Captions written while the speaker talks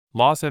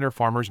Law Center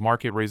Farmers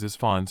Market raises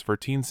funds for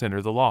teen center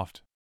The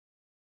Loft.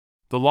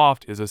 The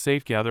Loft is a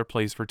safe gather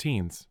place for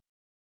teens.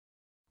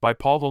 By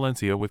Paul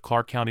Valencia with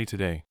Clark County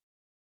Today.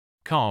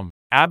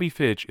 Abby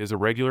Fitch is a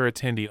regular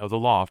attendee of The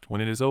Loft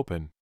when it is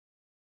open.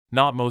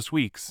 Not most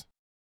weeks.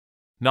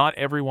 Not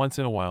every once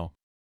in a while.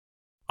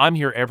 I'm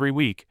here every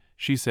week,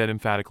 she said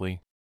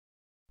emphatically.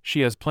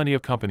 She has plenty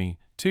of company,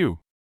 too.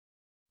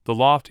 The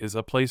Loft is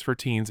a place for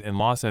teens in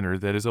Law Center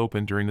that is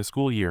open during the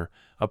school year,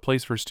 a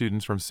place for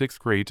students from 6th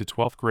grade to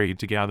 12th grade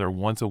to gather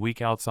once a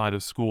week outside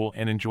of school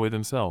and enjoy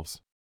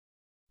themselves.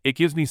 It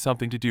gives me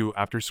something to do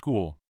after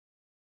school.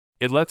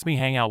 It lets me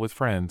hang out with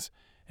friends,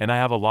 and I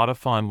have a lot of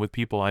fun with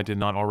people I did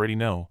not already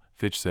know,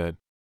 Fitch said.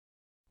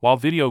 While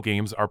video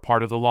games are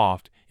part of The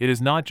Loft, it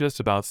is not just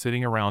about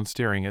sitting around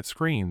staring at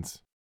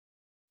screens.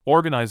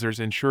 Organizers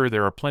ensure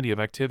there are plenty of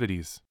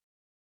activities.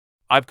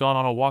 I've gone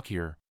on a walk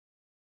here.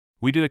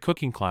 We did a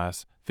cooking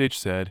class, Fitch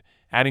said,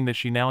 adding that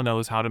she now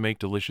knows how to make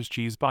delicious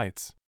cheese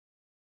bites.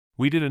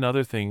 We did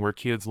another thing where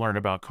kids learn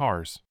about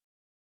cars.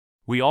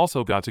 We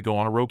also got to go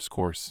on a ropes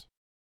course.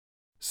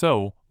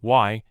 So,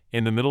 why,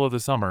 in the middle of the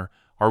summer,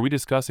 are we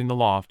discussing The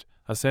Loft,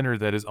 a center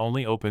that is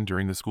only open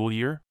during the school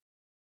year?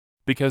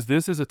 Because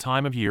this is a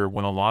time of year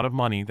when a lot of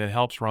money that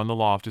helps run The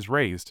Loft is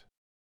raised.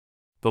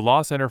 The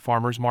Law Center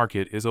Farmers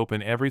Market is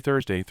open every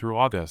Thursday through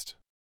August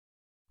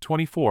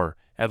 24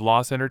 at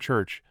Law Center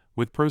Church,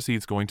 with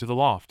proceeds going to The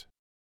Loft.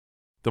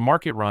 The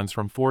market runs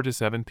from 4 to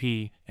 7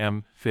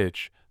 p.m.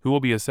 Fitch, who will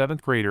be a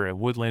 7th grader at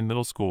Woodland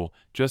Middle School,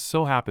 just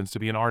so happens to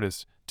be an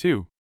artist,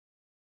 too.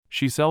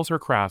 She sells her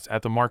crafts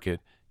at the market,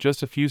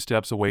 just a few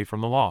steps away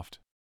from The Loft.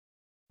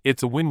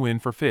 It's a win-win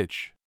for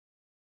Fitch.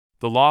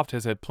 The Loft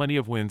has had plenty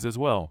of wins as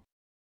well.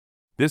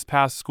 This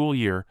past school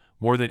year,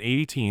 more than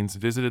 80 teens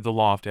visited The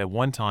Loft at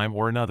one time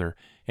or another,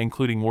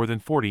 including more than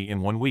 40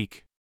 in one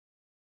week.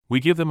 We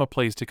give them a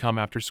place to come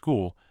after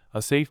school,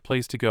 a safe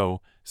place to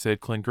go,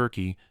 said Clint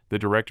Gerke, the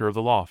director of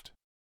The Loft.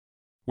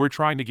 We're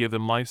trying to give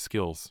them life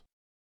skills.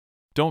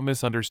 Don't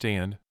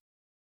misunderstand.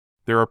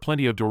 There are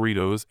plenty of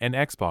Doritos and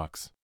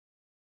Xbox.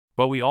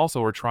 But we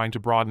also are trying to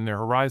broaden their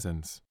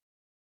horizons.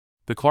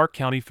 The Clark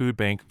County Food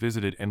Bank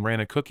visited and ran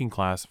a cooking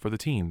class for the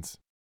teens.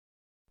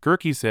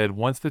 Gerke said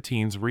once the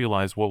teens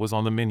realized what was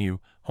on the menu,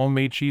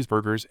 homemade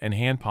cheeseburgers and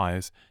hand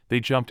pies, they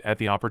jumped at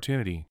the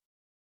opportunity.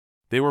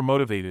 They were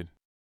motivated.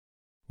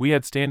 We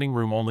had standing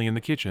room only in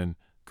the kitchen,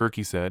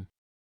 Gerke said.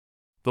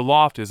 The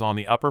Loft is on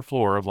the upper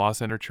floor of Law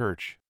Center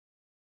Church.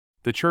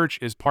 The church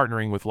is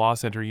partnering with Law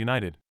Center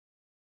United.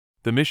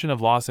 The mission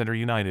of Law Center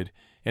United,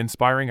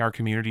 inspiring our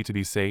community to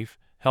be safe,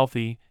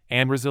 healthy,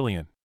 and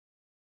resilient.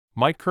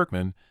 Mike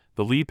Kirkman,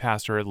 the lead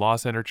pastor at Law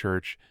Center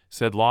Church,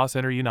 said Law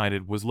Center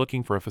United was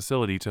looking for a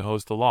facility to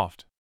host The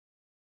Loft.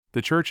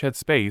 The church had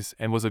space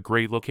and was a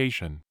great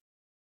location.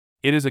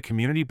 It is a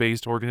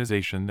community-based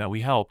organization that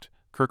we helped,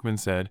 Kirkman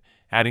said,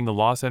 adding the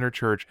Law Center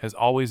Church has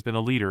always been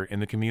a leader in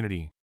the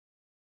community.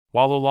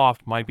 While The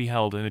Loft might be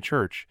held in a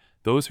church,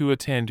 those who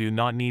attend do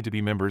not need to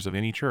be members of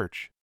any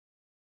church.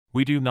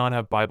 We do not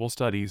have Bible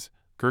studies,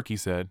 Gerke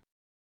said.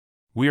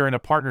 We are in a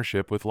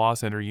partnership with Law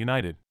Center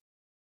United.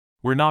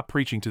 We're not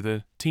preaching to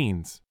the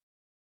teens.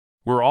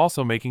 We're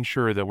also making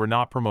sure that we're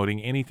not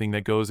promoting anything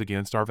that goes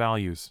against our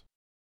values.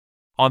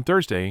 On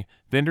Thursday,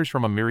 vendors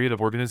from a myriad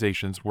of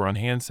organizations were on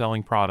hand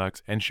selling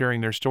products and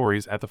sharing their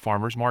stories at the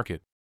farmers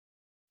market.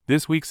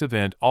 This week's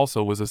event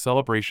also was a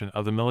celebration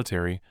of the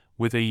military,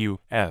 with a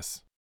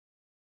U.S.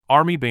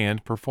 Army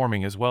band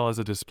performing as well as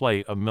a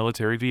display of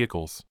military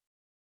vehicles.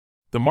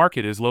 The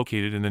market is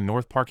located in the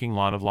north parking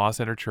lot of Law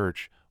Center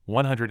Church,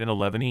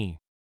 111E.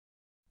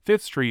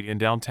 5th Street in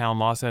downtown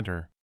Law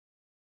Center.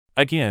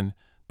 Again,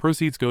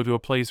 proceeds go to a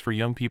place for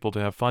young people to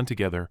have fun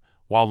together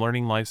while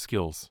learning life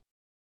skills.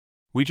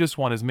 We just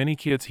want as many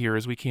kids here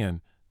as we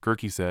can,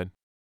 Gerke said.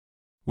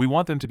 We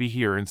want them to be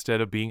here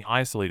instead of being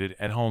isolated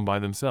at home by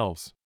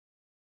themselves.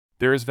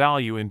 There is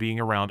value in being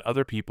around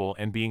other people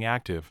and being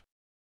active.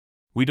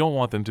 We don't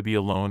want them to be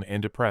alone and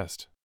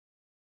depressed.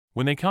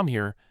 When they come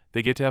here,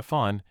 they get to have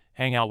fun,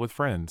 hang out with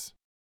friends.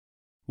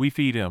 We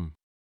feed them.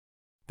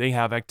 They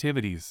have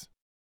activities.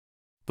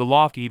 The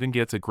Loft even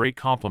gets a great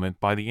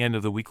compliment by the end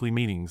of the weekly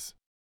meetings.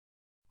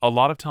 A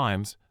lot of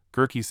times,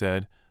 Gerke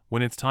said,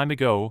 when it's time to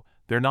go,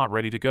 they're not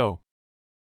ready to go.